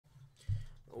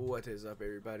What is up,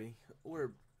 everybody?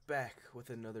 We're back with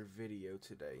another video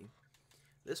today.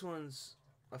 This one's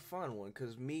a fun one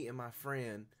because me and my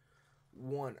friend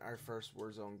won our first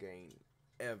Warzone game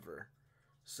ever.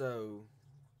 So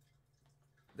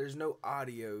there's no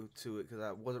audio to it because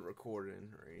I wasn't recording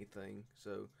or anything.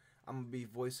 So I'm gonna be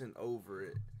voicing over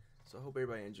it. So I hope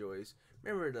everybody enjoys.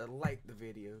 Remember to like the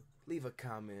video, leave a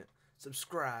comment,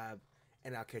 subscribe,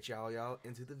 and I'll catch y'all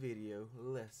into the video.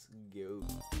 Let's go.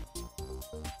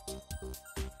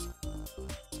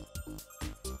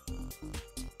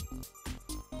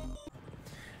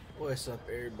 What's up,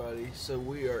 everybody? So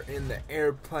we are in the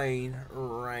airplane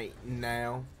right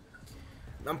now.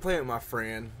 I'm playing with my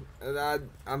friend, and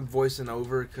I'm voicing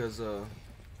over because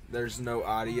there's no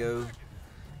audio.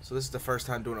 So this is the first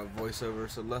time doing a voiceover.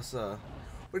 So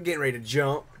we're getting ready to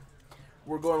jump.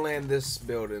 We're going to land this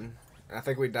building. I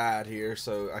think we died here,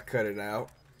 so I cut it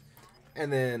out.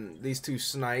 And then these two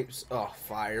snipes. Oh,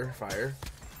 fire.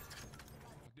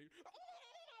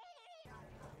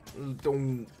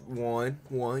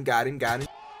 One. Got him.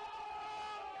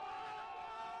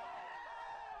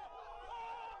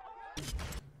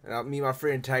 And me and my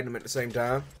friend tagged him at the same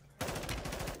time.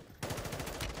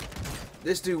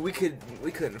 This dude, we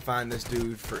couldn't find this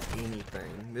dude for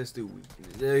anything. This dude,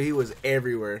 he was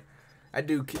everywhere. That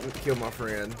dude killed my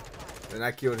friend, and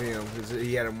I killed him because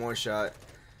he had him one shot.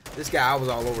 This guy, I was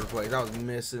all over the place. I was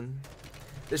missing.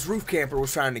 This roof camper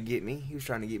was trying to get me. He was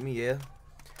trying to get me, yeah.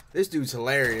 This dude's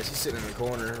hilarious. He's sitting in the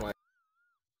corner like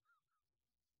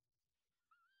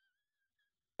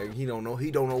he don't know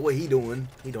what he doing.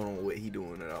 He don't know what he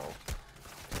doing at all.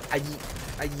 I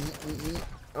yeet.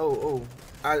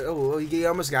 Oh, he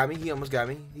almost got me.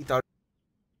 He thought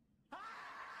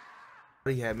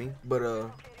he had me, but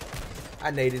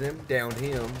I naded him, downed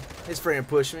him. His friend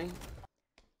pushed me.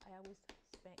 I always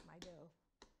spank my dough.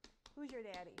 Who's your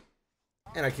daddy?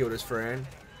 And I killed his friend.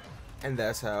 And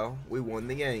that's how we won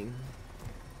the game.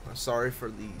 I'm sorry for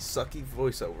the sucky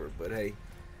voiceover, but hey,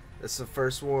 that's the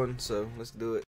first one, so let's do it.